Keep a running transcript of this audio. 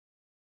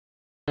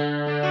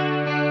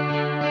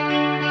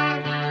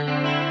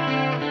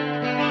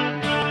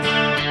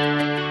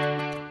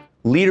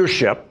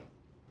Leadership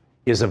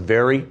is a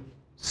very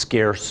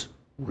scarce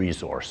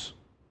resource.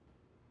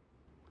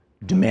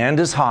 Demand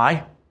is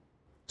high,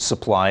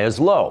 supply is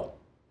low.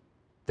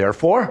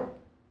 Therefore,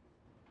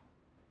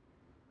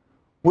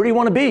 where do you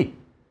want to be?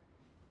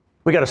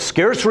 We got a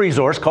scarce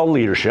resource called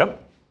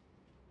leadership.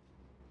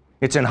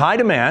 It's in high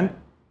demand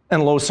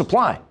and low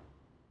supply.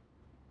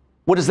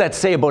 What does that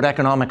say about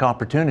economic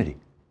opportunity?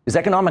 Is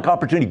economic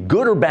opportunity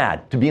good or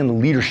bad to be in the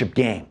leadership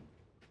game?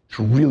 It's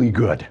really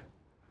good.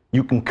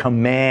 You can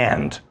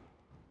command,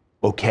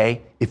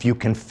 okay, if you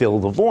can fill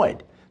the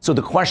void. So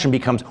the question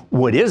becomes,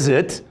 what is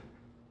it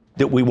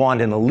that we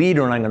want in a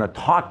leader? And I'm going to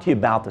talk to you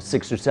about the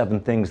 6 or 7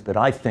 things that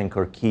I think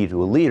are key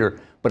to a leader.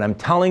 But I'm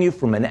telling you,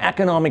 from an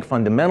economic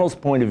fundamentals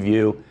point of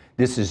view,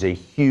 this is a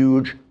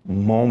huge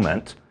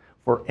moment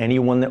for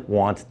anyone that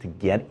wants to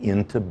get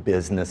into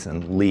business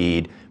and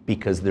lead,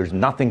 because there's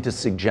nothing to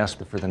suggest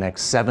that for the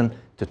next 7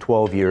 to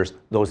 12 years,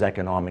 those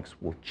economics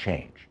will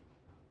change.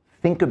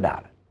 Think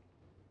about it.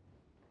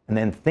 And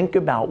then think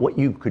about what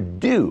you could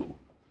do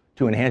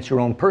to enhance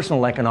your own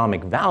personal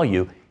economic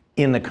value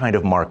in the kind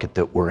of market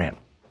that we're in.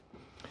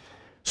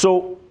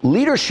 So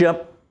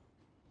leadership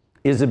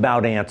is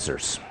about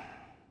answers.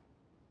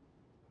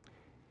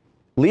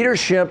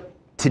 Leadership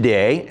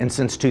today, and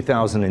since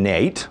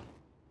 2008,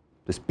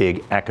 this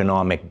big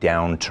economic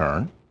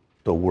downturn,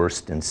 the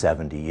worst in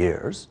 70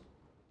 years,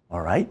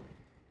 all right?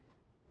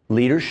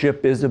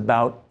 Leadership is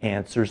about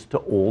answers to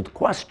old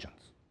questions.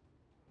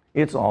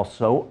 It's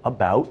also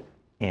about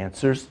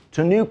answers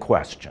to new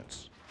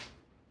questions.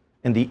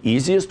 And the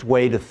easiest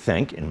way to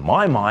think, in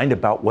my mind,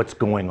 about what's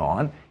going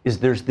on is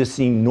there's this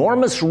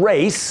enormous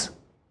race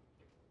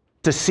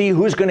to see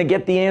who's going to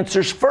get the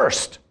answers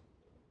first.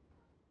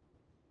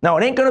 Now,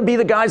 it ain't going to be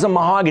the guys on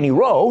Mahogany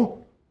Row,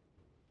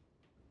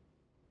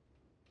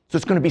 so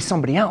it's going to be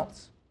somebody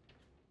else.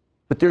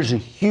 But there's a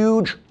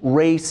huge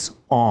race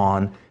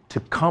on to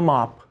come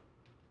up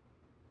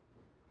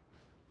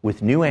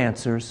with new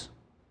answers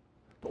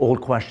to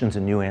old questions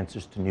and new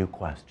answers to new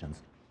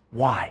questions.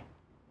 Why?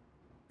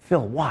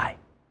 Phil, why?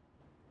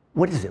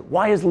 What is it?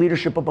 Why is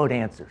leadership about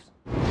answers?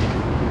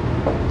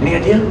 Any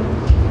idea?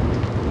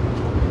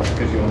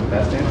 Because you want the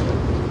best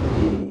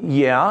answer.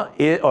 Yeah,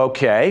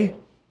 okay.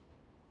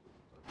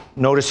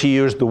 Notice he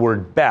used the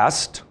word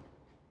best.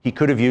 He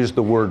could have used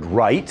the word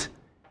right.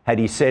 Had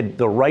he said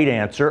the right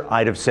answer,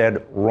 I'd have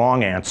said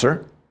wrong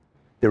answer.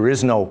 There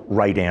is no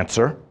right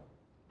answer.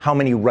 How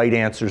many right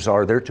answers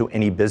are there to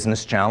any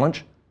business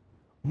challenge?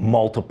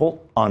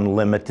 Multiple,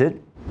 unlimited.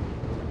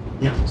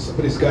 Yeah,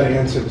 somebody's got to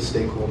answer the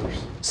stakeholders.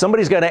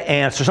 Somebody's got to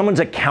answer.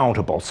 Someone's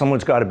accountable.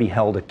 Someone's got to be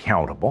held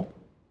accountable.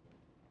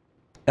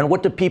 And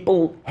what do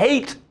people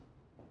hate?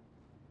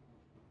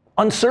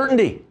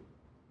 Uncertainty.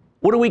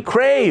 What do we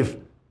crave?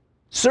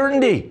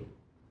 Certainty.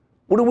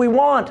 What do we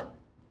want?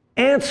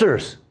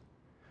 Answers.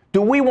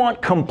 Do we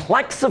want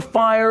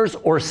complexifiers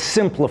or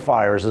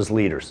simplifiers as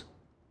leaders?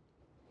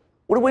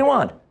 What do we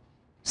want?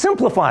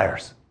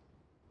 Simplifiers.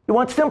 You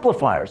want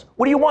simplifiers.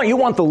 What do you want? You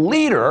want the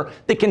leader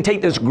that can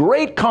take this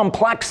great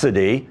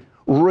complexity,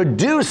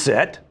 reduce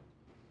it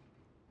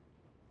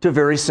to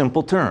very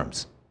simple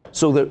terms,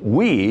 so that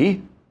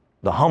we,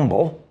 the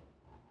humble,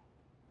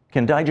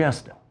 can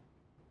digest it.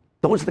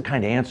 Those are the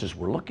kind of answers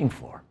we're looking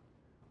for.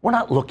 We're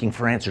not looking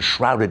for answers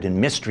shrouded in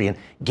mystery and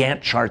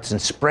Gantt charts and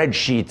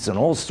spreadsheets and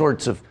all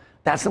sorts of,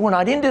 we're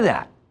not into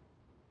that.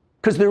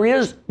 Because there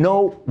is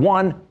no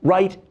one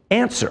right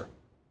answer.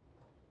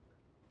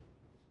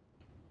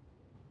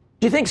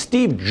 Do you think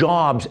Steve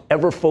Jobs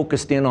ever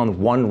focused in on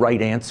one right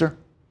answer?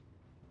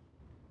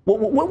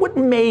 What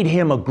made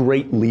him a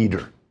great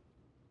leader?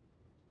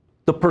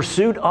 The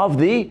pursuit of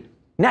the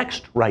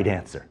next right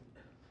answer,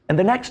 and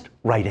the next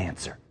right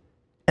answer,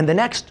 and the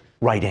next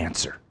right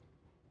answer.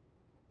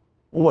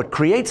 What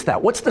creates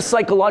that? What's the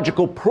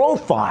psychological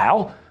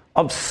profile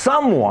of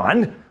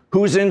someone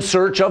who's in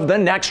search of the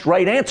next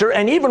right answer,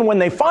 and even when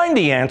they find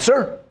the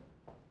answer,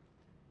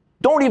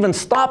 don't even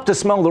stop to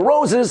smell the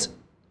roses?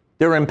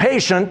 They're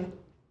impatient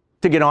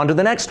to get on to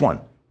the next one.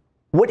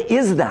 What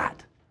is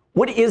that?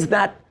 What is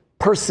that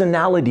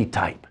personality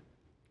type?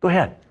 Go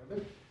ahead.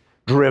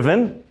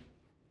 Driven.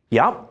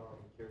 Yep.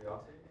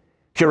 Curiosity.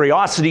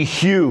 Curiosity,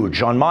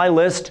 huge. On my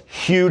list,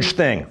 huge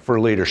thing for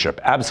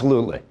leadership.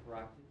 Absolutely.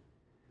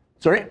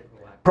 Proactive. Sorry?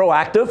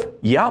 Proactive.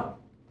 Yep.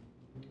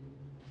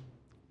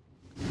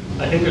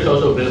 I think there's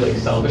also a bit of like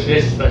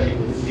selfishness, especially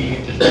with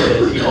Steve, just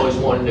because he always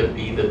wanted to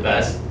be the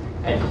best,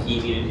 and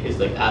he needed his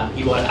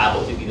he wanted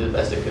Apple to be the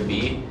best it could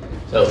be.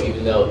 So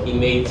even though he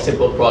made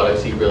simple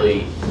products, he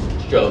really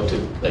strove to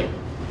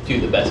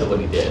do the best of what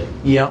he did.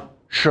 Yeah,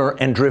 sure.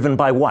 And driven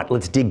by what?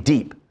 Let's dig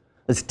deep.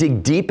 Let's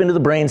dig deep into the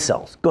brain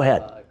cells. Go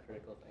ahead.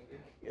 Critical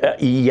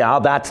thinking. Yeah,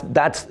 that's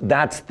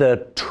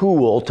the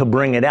tool to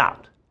bring it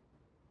out.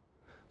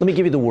 Let me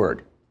give you the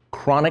word: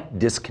 chronic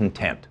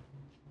discontent,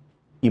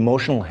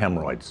 emotional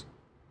hemorrhoids,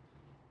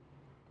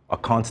 a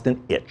constant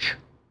itch.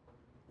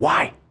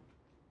 Why?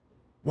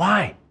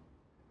 Why?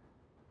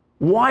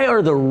 Why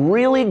are the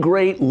really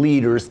great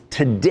leaders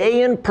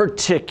today in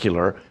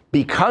particular,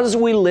 because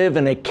we live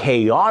in a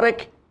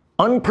chaotic,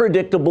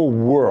 unpredictable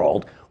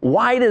world,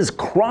 why does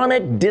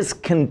chronic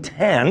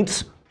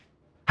discontent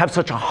have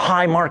such a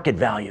high market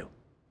value?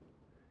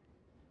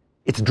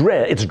 It's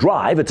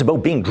drive, it's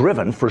about being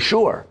driven for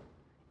sure.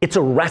 It's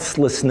a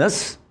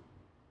restlessness.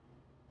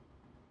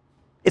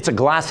 It's a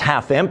glass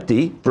half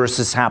empty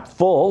versus half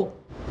full.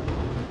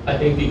 I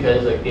think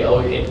because like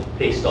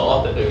they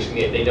stall that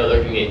they know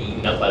they're gonna get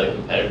eaten up by the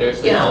competitors,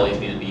 so they always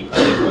need to be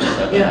kind of one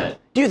step ahead.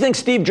 Do you think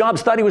Steve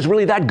Jobs thought he was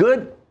really that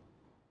good?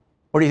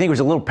 Or do you think he was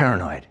a little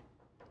paranoid?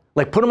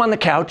 Like put him on the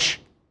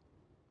couch,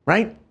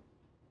 right?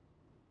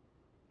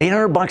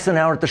 $800 an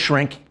hour at the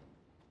shrink.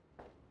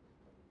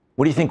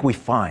 What do you think we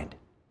find?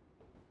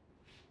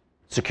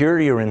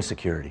 Security or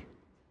insecurity?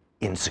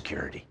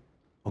 Insecurity,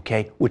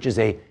 okay? Which is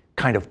a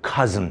kind of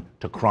cousin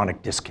to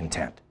chronic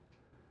discontent.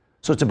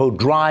 So it's about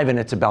drive, and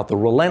it's about the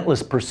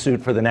relentless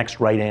pursuit for the next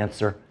right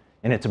answer,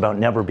 and it's about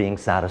never being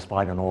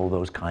satisfied and all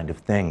those kind of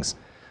things.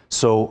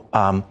 So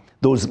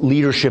those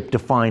leadership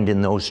defined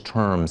in those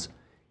terms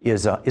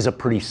is a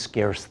pretty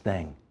scarce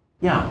thing.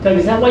 Yeah. Doug,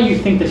 is that why you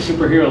think the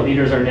superhero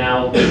leaders are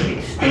now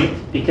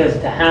extinct? Because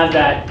to have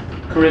that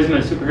charisma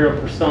and superhero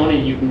persona,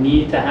 you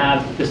need to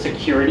have the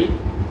security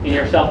in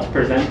yourself to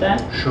present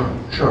that?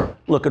 Sure.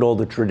 Look at all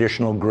the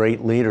traditional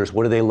great leaders.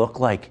 What do they look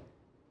like?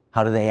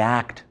 How do they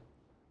act?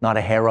 Not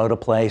a hair out of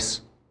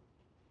place.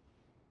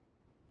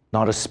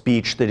 Not a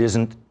speech that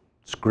isn't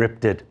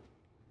scripted.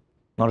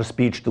 Not a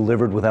speech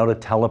delivered without a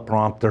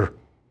teleprompter.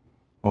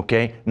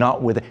 Okay?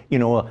 Not with,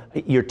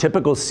 your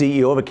typical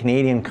CEO of a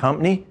Canadian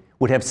company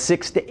would have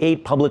 6 to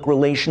 8 public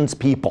relations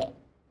people.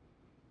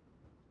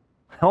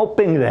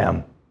 Helping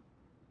them.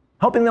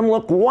 Helping them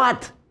look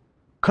what?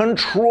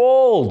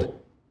 Controlled.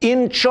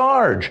 In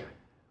charge.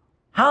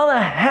 How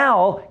the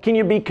hell can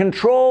you be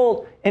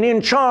controlled and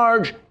in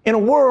charge in a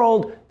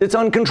world that's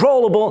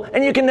uncontrollable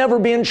and you can never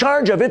be in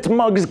charge of? It's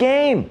Mug's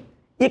game.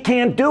 You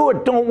can't do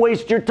it. Don't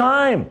waste your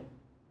time.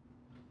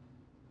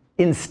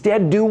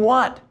 Instead, do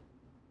what?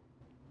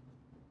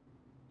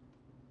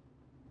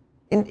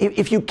 And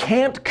if you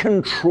can't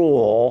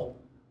control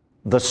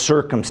the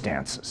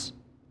circumstances,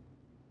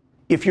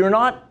 if you're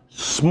not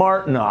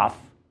smart enough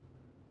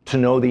to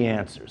know the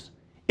answers,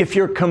 if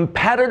your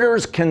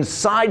competitors can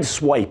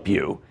sideswipe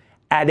you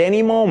at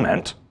any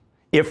moment,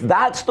 if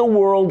that's the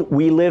world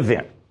we live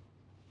in,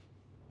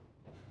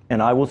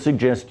 and I will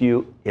suggest to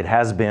you it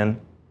has been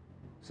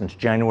since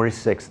January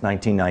 6,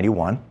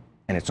 1991,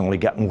 and it's only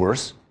gotten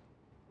worse,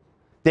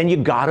 then you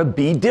gotta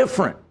be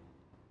different.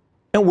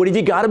 And what have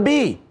you gotta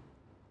be?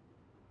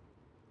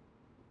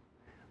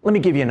 Let me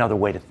give you another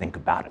way to think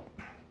about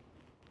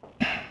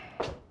it.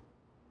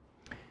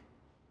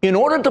 In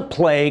order to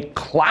play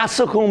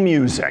classical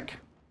music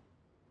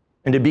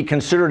and to be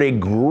considered a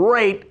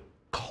great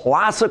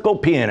classical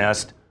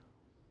pianist,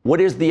 what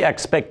is the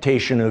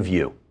expectation of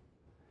you?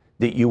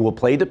 That you will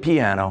play the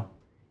piano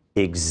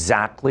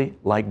exactly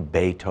like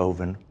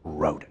Beethoven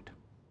wrote it.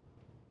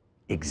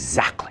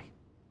 Exactly.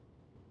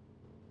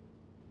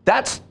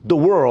 That's the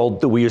world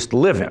that we used to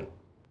live in.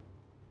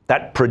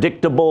 That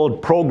predictable,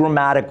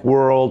 programmatic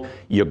world.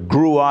 You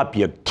grew up,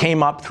 you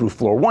came up through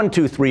floor 1,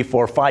 2, 3,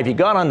 4, 5. You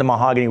got on the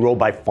mahogany road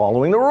by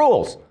following the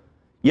rules.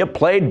 You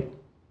played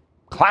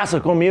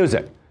classical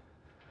music.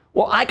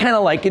 Well, I kind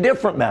of like a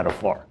different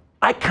metaphor.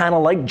 I kind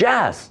of like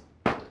jazz.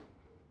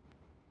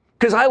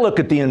 Because I look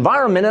at the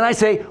environment and I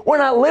say, we're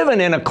not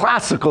living in a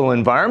classical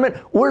environment,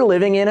 we're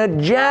living in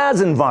a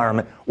jazz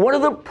environment. What are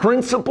the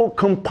principal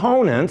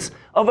components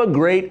of a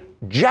great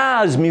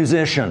jazz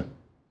musician?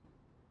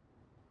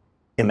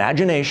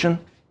 Imagination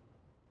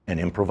and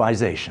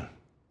improvisation.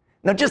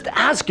 Now just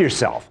ask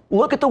yourself,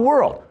 look at the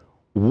world.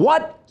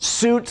 What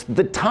suits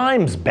the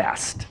times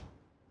best?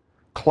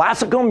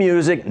 Classical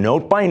music,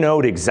 note by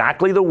note,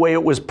 exactly the way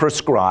it was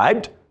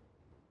prescribed,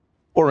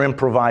 or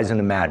improvise and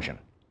imagine?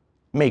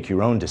 Make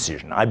your own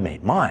decision. I've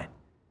made mine.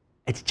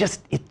 It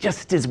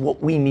just is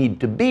what we need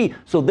to be.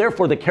 So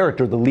therefore the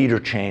character of the leader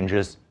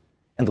changes,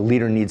 and the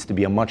leader needs to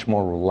be a much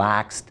more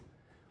relaxed,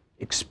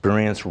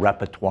 experienced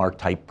repertoire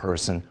type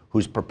person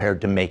who's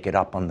prepared to make it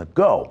up on the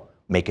go.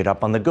 Make it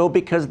up on the go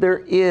because there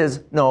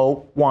is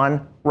no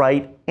one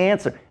right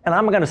answer. And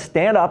I'm going to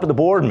stand up at the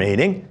board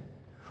meeting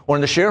or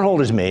in the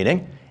shareholders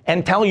meeting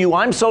and tell you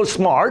I'm so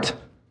smart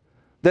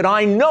that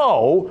I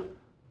know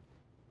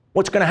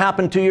what's going to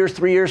happen 2 years,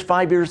 3 years,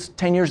 5 years,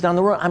 10 years down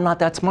the road. I'm not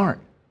that smart.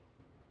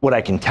 What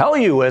I can tell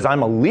you is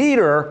I'm a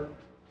leader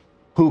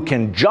who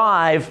can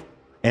jive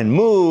and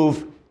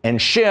move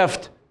and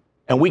shift,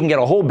 and we can get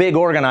a whole big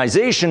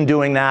organization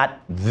doing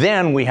that.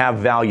 Then we have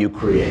value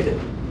created.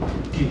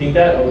 Do you think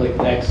that over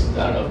the next,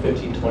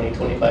 15, 20,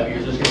 25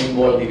 years, there's going to be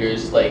more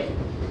leaders, like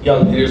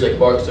young leaders like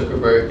Mark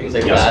Zuckerberg, things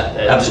like that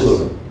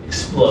Absolutely. Just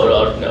explode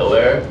out of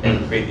nowhere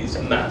and create these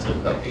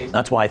massive companies?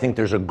 That's why I think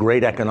there's a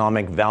great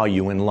economic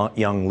value in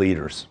young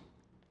leaders.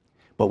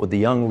 But what the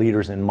young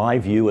leaders, in my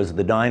view, as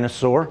the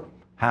dinosaur,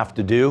 have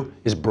to do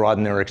is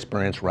broaden their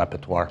experience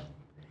repertoire.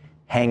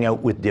 Hang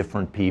out with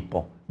different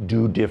people.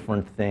 Do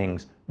different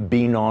things.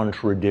 Be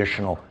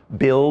non-traditional.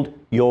 Build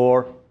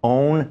your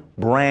own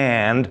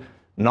brand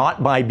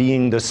not by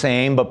being the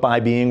same, but by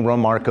being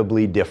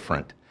remarkably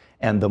different.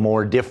 And the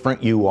more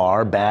different you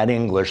are, bad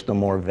English, the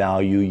more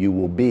value you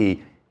will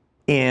be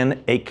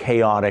in a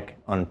chaotic,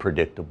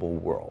 unpredictable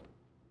world.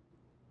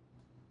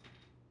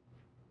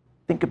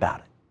 Think about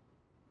it.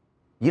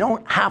 You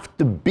don't have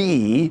to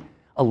be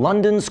a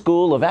London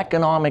School of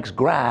Economics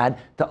grad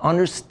to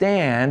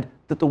understand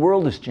that the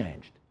world has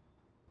changed.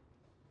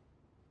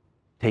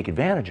 Take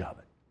advantage of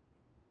it.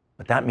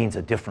 But that means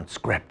a different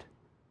script.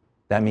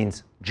 That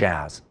means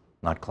jazz,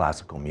 not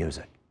classical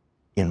music,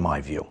 in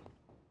my view.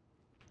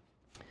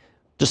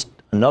 Just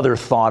another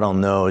thought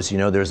on those, you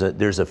know, there's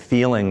a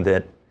feeling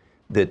that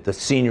the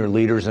senior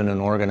leaders in an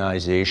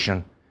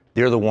organization,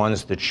 they're the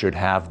ones that should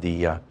have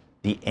the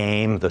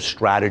aim, the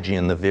strategy,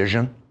 and the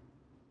vision.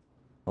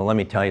 Well, let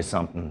me tell you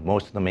something.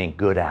 Most of them ain't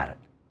good at it.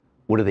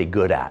 What are they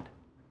good at?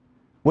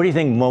 What do you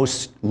think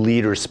most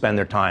leaders spend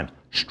their time?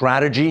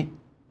 Strategy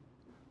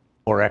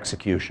or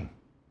execution?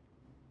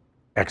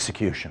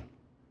 Execution.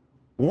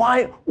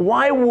 Why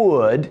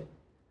would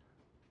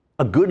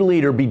a good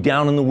leader be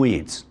down in the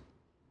weeds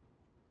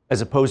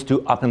as opposed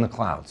to up in the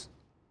clouds?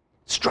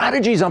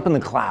 Strategy's up in the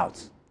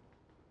clouds.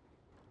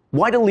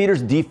 Why do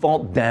leaders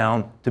default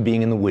down to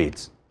being in the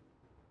weeds?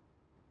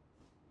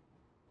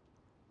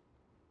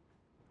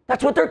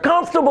 That's what they're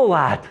comfortable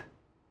at,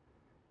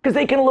 because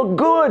they can look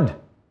good.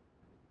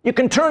 You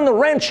can turn the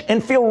wrench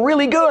and feel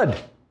really good.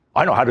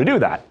 I know how to do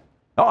that.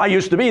 Oh, I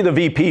used to be the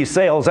VP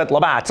sales at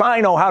Labatt's. I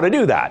know how to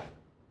do that.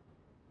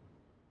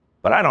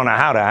 But I don't know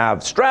how to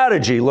have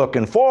strategy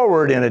looking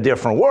forward in a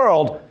different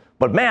world.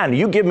 But man,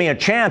 you give me a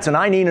chance and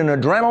I need an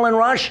adrenaline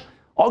rush,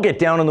 I'll get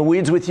down in the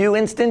weeds with you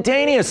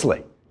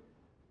instantaneously.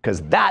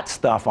 Because that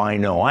stuff I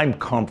know, I'm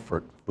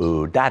comfort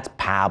food. That's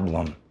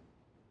pablum.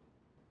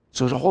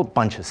 So there's a whole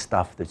bunch of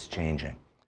stuff that's changing.